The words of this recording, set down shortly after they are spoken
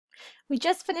We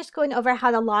just finished going over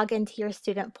how to log into your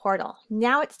student portal.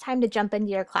 Now it's time to jump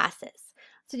into your classes.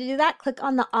 So to do that, click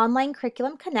on the Online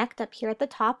Curriculum Connect up here at the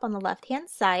top on the left-hand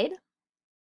side.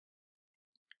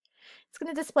 It's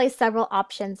going to display several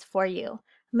options for you.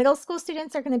 Middle school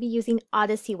students are going to be using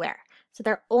Odysseyware. So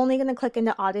they're only going to click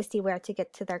into Odysseyware to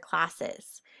get to their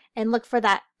classes. And look for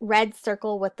that red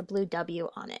circle with the blue W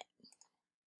on it.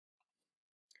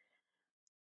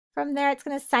 From there, it's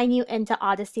going to sign you into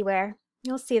Odysseyware.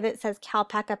 You'll see that it says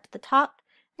CalPAC up at the top,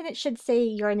 and it should say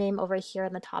your name over here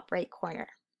in the top right corner.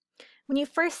 When you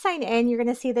first sign in, you're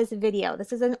going to see this video.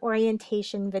 This is an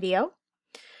orientation video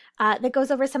that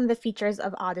goes over some of the features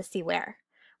of Odysseyware.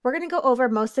 We're going to go over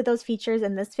most of those features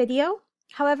in this video.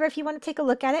 However, if you want to take a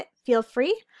look at it, feel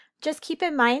free. Just keep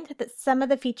in mind that some of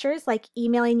the features, like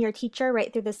emailing your teacher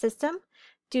right through the system,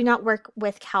 do not work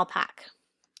with CalPAC.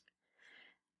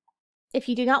 If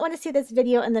you do not want to see this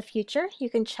video in the future, you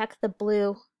can check the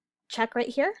blue check right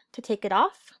here to take it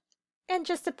off. And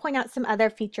just to point out some other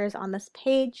features on this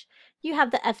page, you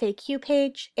have the FAQ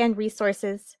page and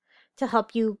resources to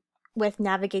help you with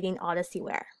navigating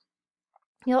Odysseyware.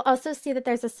 You'll also see that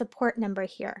there's a support number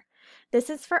here. This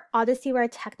is for Odysseyware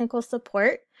technical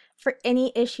support for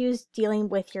any issues dealing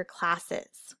with your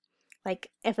classes. Like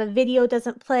if a video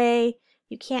doesn't play,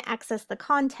 you can't access the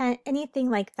content, anything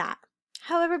like that.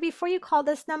 However, before you call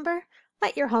this number,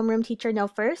 let your homeroom teacher know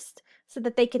first so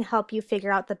that they can help you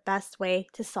figure out the best way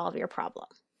to solve your problem.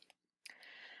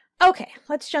 Okay,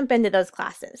 let's jump into those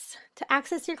classes. To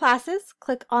access your classes,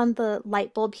 click on the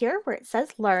light bulb here where it says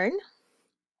Learn,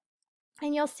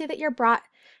 and you'll see that you're brought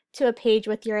to a page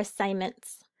with your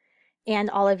assignments and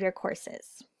all of your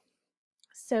courses.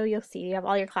 So you'll see you have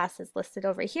all your classes listed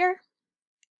over here,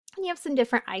 and you have some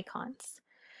different icons.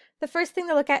 The first thing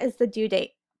to look at is the due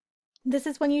date. This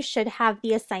is when you should have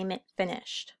the assignment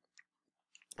finished.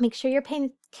 Make sure you're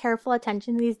paying careful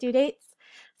attention to these due dates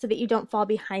so that you don't fall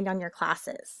behind on your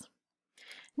classes.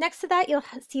 Next to that, you'll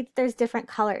see that there's different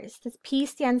colors. This P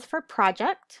stands for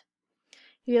project.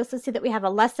 You also see that we have a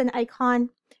lesson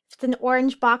icon. If it's an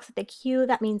orange box with a Q,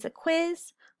 that means a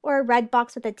quiz, or a red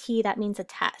box with a T, that means a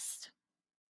test.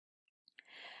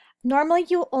 Normally,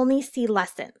 you'll only see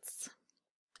lessons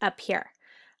up here.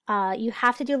 You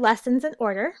have to do lessons in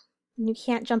order. You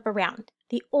can't jump around.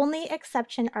 The only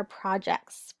exception are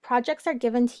projects. Projects are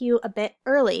given to you a bit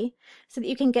early so that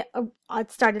you can get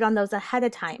started on those ahead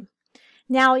of time.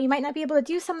 Now, you might not be able to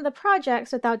do some of the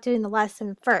projects without doing the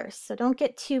lesson first, so don't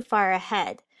get too far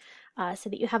ahead so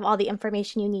that you have all the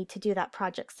information you need to do that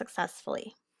project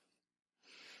successfully.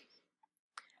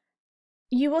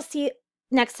 You will see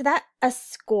next to that a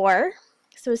score.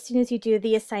 So as soon as you do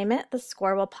the assignment, the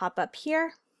score will pop up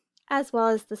here, as well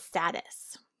as the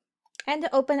status. And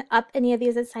to open up any of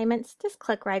these assignments, just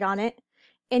click right on it,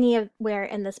 anywhere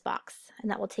in this box, and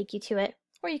that will take you to it,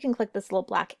 or you can click this little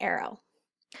black arrow.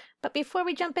 But before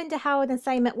we jump into how an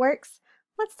assignment works,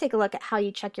 let's take a look at how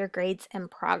you check your grades and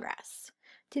progress.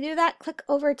 To do that, click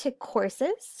over to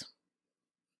Courses,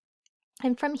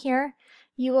 and from here,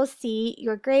 you will see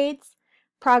your grades,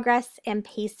 progress, and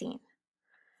pacing.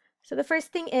 So the first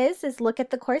thing is look at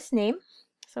the course name.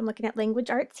 So I'm looking at Language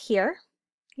Arts here.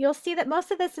 You'll see that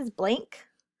most of this is blank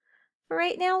for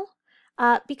right now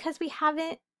because we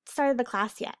haven't started the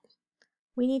class yet.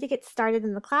 We need to get started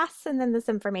in the class and then this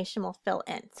information will fill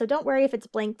in. So don't worry if it's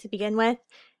blank to begin with.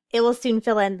 It will soon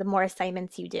fill in the more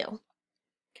assignments you do.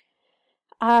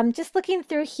 Just looking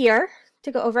through here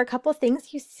to go over a couple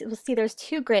things, you will see there's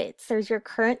two grades. There's your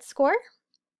current score,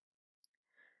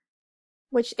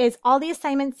 which is all the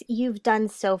assignments you've done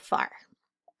so far.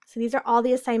 So these are all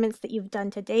the assignments that you've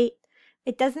done to date.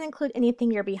 It doesn't include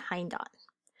anything you're behind on.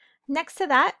 Next to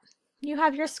that, you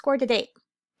have your score to date.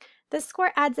 This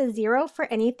score adds a 0 for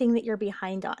anything that you're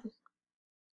behind on.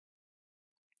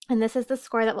 And this is the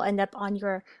score that will end up on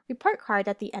your report card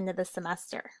at the end of the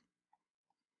semester.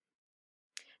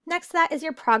 Next to that is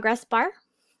your progress bar.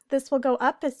 This will go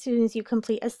up as soon as you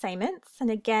complete assignments.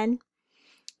 And again,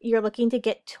 you're looking to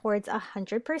get towards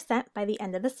 100% by the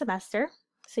end of the semester.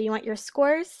 So you want your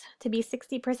scores to be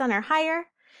 60% or higher,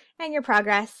 and your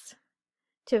progress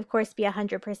to, of course, be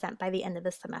 100% by the end of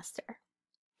the semester.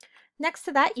 Next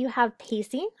to that, you have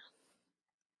pacing.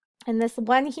 And this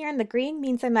one here in the green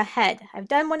means I'm ahead. I've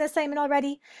done one assignment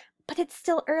already, but it's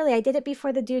still early. I did it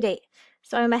before the due date,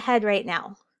 so I'm ahead right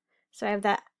now. So I have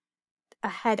that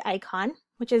ahead icon,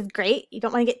 which is great. You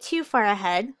don't want to get too far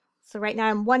ahead. So right now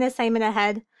I'm one assignment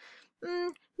ahead,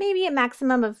 maybe a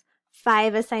maximum of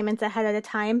 5 assignments ahead at a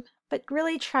time, but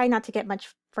really try not to get much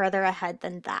further ahead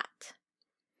than that.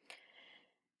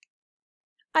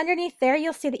 Underneath there,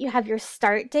 you'll see that you have your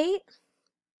start date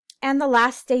and the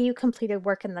last day you completed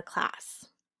work in the class.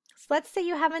 So let's say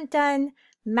you haven't done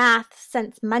math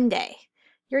since Monday.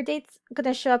 Your date's going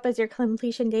to show up as your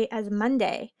completion date as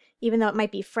Monday, even though it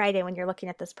might be Friday when you're looking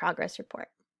at this progress report.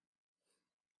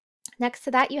 Next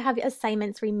to that, you have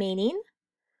assignments remaining.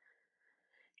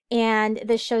 And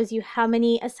this shows you how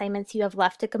many assignments you have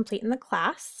left to complete in the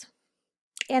class.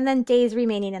 And then days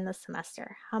remaining in the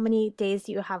semester. How many days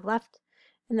do you have left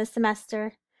in the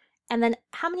semester? And then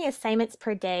how many assignments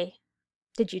per day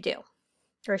did you do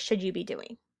or should you be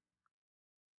doing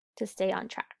to stay on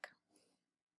track?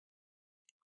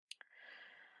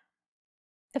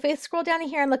 If we scroll down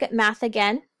here and look at math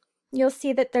again, you'll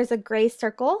see that there's a gray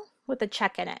circle with a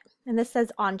check in it, and this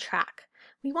says on track.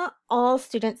 We want all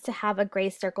students to have a gray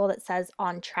circle that says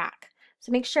on track.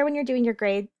 So make sure when you're doing your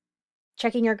grade,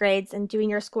 checking your grades and doing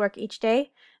your schoolwork each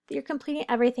day, that you're completing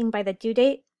everything by the due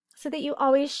date so that you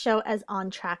always show as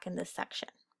on track in this section.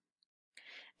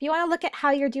 If you want to look at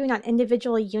how you're doing on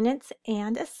individual units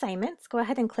and assignments, go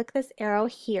ahead and click this arrow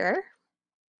here,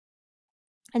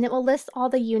 and it will list all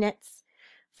the units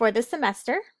for the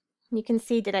semester. You can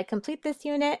see, did I complete this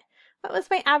unit? What was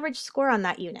my average score on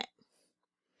that unit?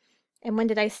 And when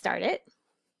did I start it?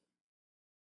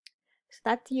 So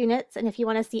that's units, and if you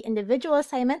want to see individual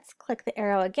assignments, click the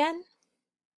arrow again,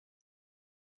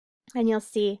 and you'll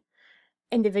see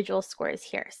individual scores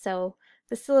here. So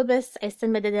the syllabus, I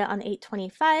submitted it on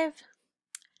 8/25.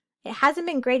 It hasn't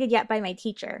been graded yet by my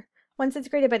teacher. Once it's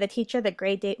graded by the teacher, the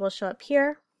grade date will show up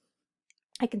here.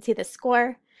 I can see the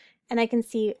score, and I can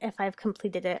see if I've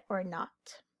completed it or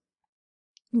not.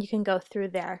 You can go through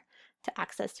there to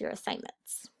access your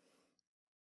assignments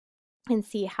and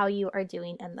see how you are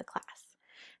doing in the class.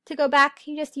 To go back,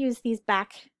 you just use these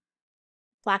back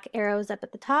black arrows up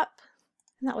at the top,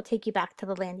 and that will take you back to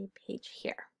the landing page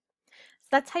here. So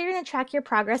that's how you're going to track your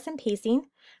progress and pacing.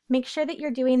 Make sure that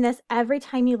you're doing this every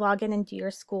time you log in and do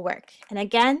your schoolwork. And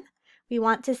again, we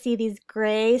want to see these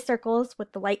gray circles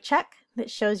with the light check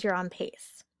that shows you're on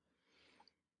pace.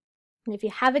 And if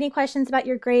you have any questions about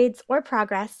your grades or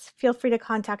progress, feel free to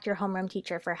contact your homeroom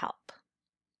teacher for help.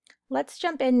 Let's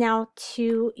jump in now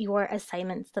to your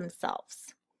assignments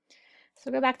themselves.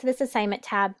 So go back to this assignment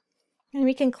tab, and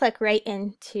we can click right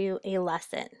into a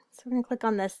lesson. So we're going to click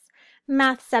on this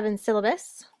Math 7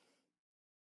 syllabus,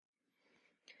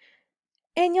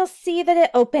 and you'll see that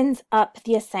it opens up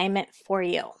the assignment for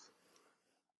you.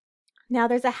 Now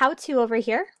there's a how-to over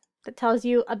here that tells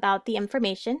you about the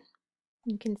information.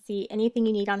 You can see anything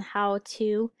you need on how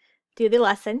to do the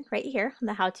lesson right here on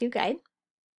the how-to guide.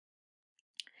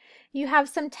 You have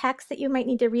some text that you might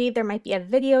need to read. There might be a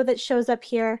video that shows up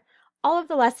here. All of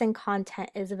the lesson content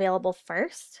is available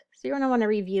first, so you're going to want to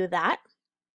review that.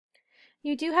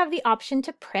 You do have the option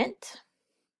to print.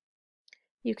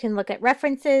 You can look at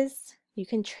references, you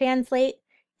can translate,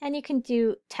 and you can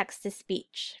do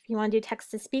text-to-speech. If you want to do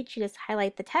text-to-speech, you just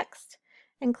highlight the text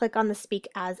and click on the Speak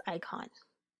As icon.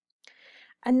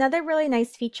 Another really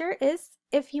nice feature is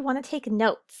if you want to take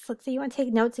notes. Let's say you want to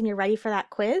take notes and you're ready for that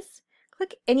quiz.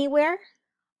 Click anywhere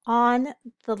on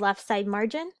the left side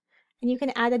margin and you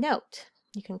can add a note.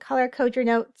 You can color code your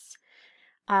notes,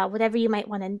 whatever you might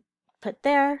want to put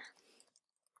there,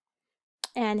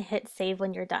 and hit save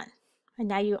when you're done. And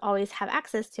now you always have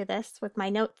access to this with my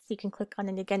notes. You can click on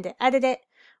it again to edit it,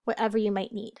 whatever you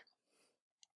might need.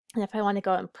 And if I want to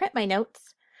go and print my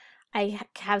notes, I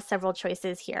have several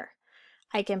choices here.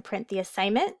 I can print the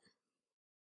assignment.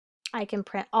 I can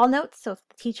print all notes, so if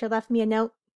the teacher left me a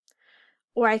note,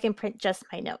 or I can print just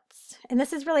my notes. And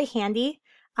this is really handy,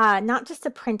 not just to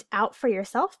print out for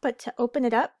yourself, but to open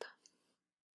it up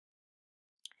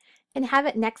and have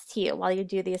it next to you while you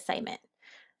do the assignment.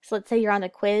 So let's say you're on a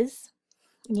quiz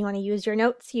and you want to use your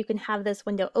notes, you can have this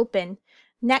window open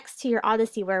next to your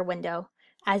Odysseyware window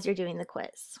as you're doing the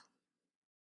quiz.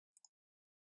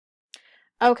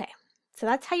 Okay, so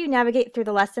that's how you navigate through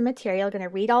the lesson material. You're going to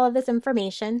read all of this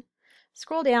information,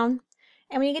 scroll down,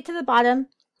 and when you get to the bottom,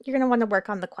 you're going to want to work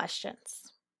on the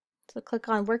questions. So click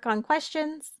on Work on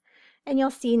Questions, and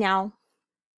you'll see now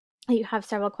you have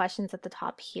several questions at the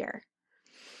top here.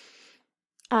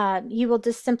 You will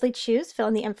just simply choose, fill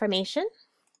in the information,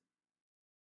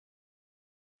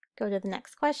 go to the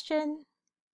next question,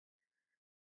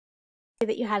 see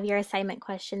that you have your assignment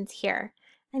questions here.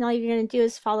 And all you're going to do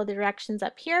is follow the directions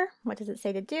up here. What does it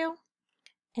say to do?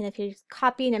 And if you're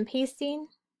copying and pasting,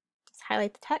 just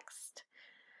highlight the text,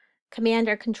 Command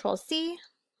or Control C,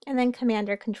 and then Command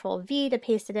or Control V to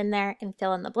paste it in there and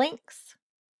fill in the blanks.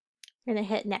 You're going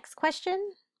to hit Next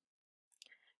Question.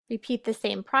 Repeat the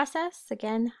same process.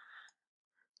 Again,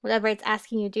 whatever it's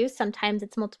asking you to do, sometimes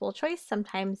it's multiple choice,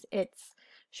 sometimes it's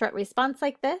short response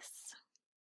like this.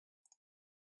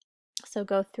 So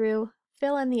go through,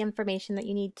 fill in the information that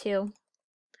you need to.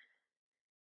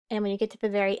 And when you get to the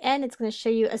very end, it's going to show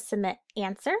you a submit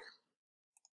answer.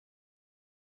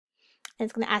 And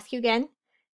it's going to ask you again,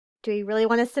 do you really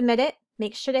want to submit it?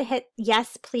 Make sure to hit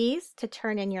yes, please, to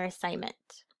turn in your assignment.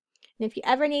 And if you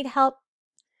ever need help,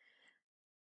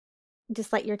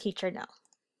 just let your teacher know.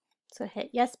 So hit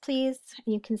yes, please.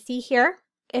 And you can see here,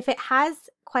 if it has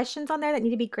questions on there that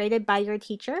need to be graded by your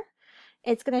teacher,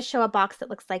 it's going to show a box that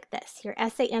looks like this. Your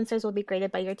essay answers will be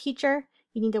graded by your teacher.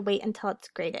 You need to wait until it's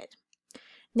graded.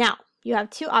 Now, you have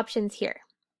two options here.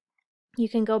 You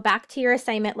can go back to your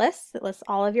assignment list that lists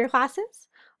all of your classes,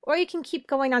 or you can keep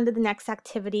going on to the next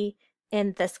activity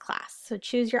in this class. So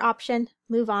choose your option,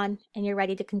 move on, and you're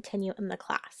ready to continue in the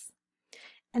class.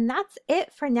 And that's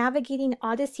it for navigating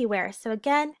Odysseyware. So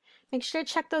again, make sure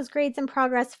to check those grades in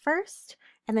progress first,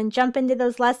 and then jump into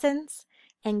those lessons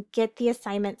and get the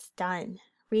assignments done.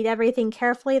 Read everything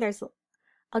carefully. There's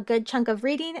a good chunk of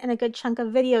reading and a good chunk of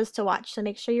videos to watch. So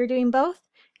make sure you're doing both.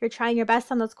 You're trying your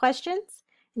best on those questions.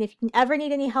 And if you ever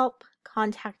need any help,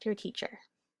 contact your teacher.